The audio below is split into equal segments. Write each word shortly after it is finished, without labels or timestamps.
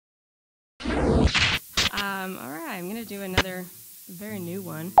Alright, I'm gonna do another very new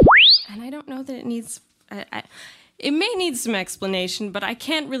one. And I don't know that it needs... it may need some explanation, but I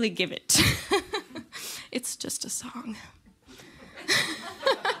can't really give it. It's just a song.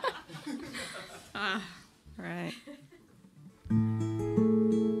 Right.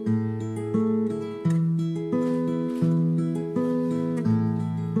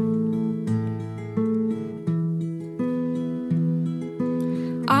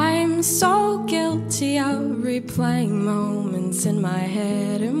 I'm so guilty of replaying moments in my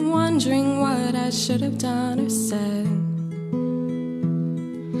head and wondering what I should have done or said.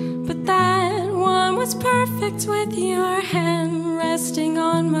 But that one was perfect, with your hand resting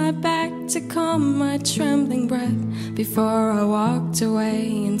on my back to calm my trembling breath before I walked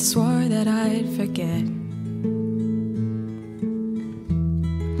away and swore that I'd forget.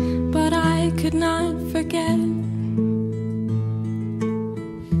 But I could not forget.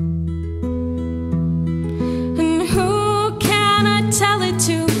 Tell it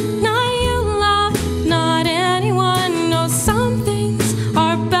to, not you, love, not anyone. No, some things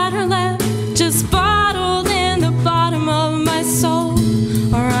are better left just bottled in the bottom of my soul.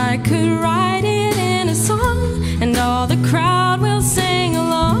 Or I could write it in a song, and all the crowd will sing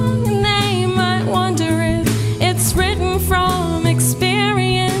along, and they might wonder if it's written from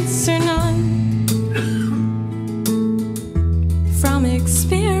experience or not. From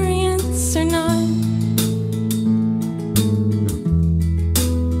experience or not.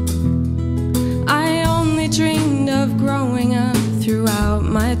 Dreamed of growing up throughout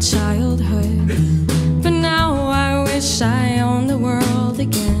my childhood, but now I wish I owned the world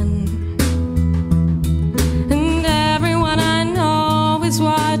again. And everyone I know is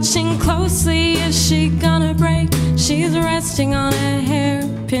watching closely. Is she gonna break? She's resting on a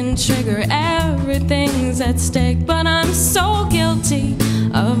hairpin trigger. Everything's at stake, but I'm so guilty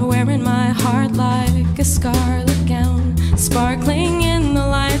of wearing my heart like a scarlet gown, sparkling in the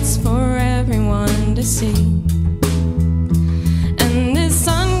lights for everyone to see. And this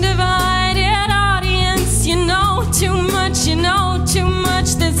undivided audience, you know too much, you know too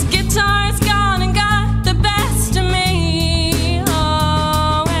much. This guitar's gone and got the best of me.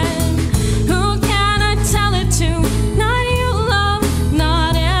 Oh, and who can I tell it to? Not you, love,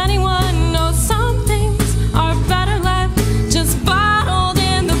 not anyone. No, some things are better left just bottled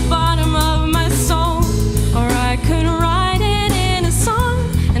in the bottom of my soul. Or I could write it in a song,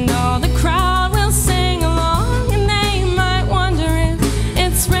 and all the crowd will sing along, and they might wonder if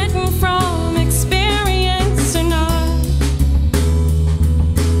it's written from experience or not.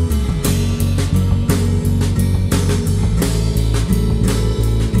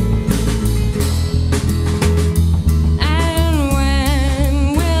 And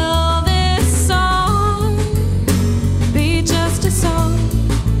when will this song be just a song?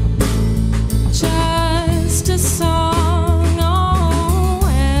 Just a song. Oh,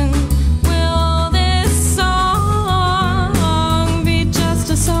 when will this song be just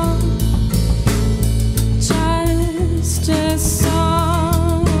a song? Just a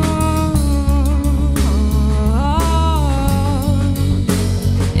song.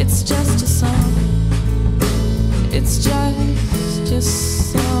 It's just a song. It's just a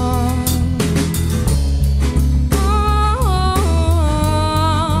song. Oh,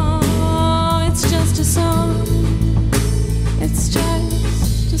 it's just a song. It's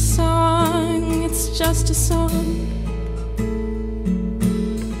just a song. It's just a song.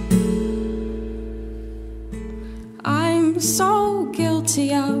 I'm so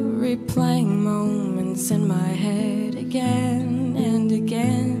guilty of replaying moments in my head again and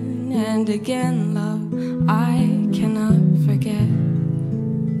again and again,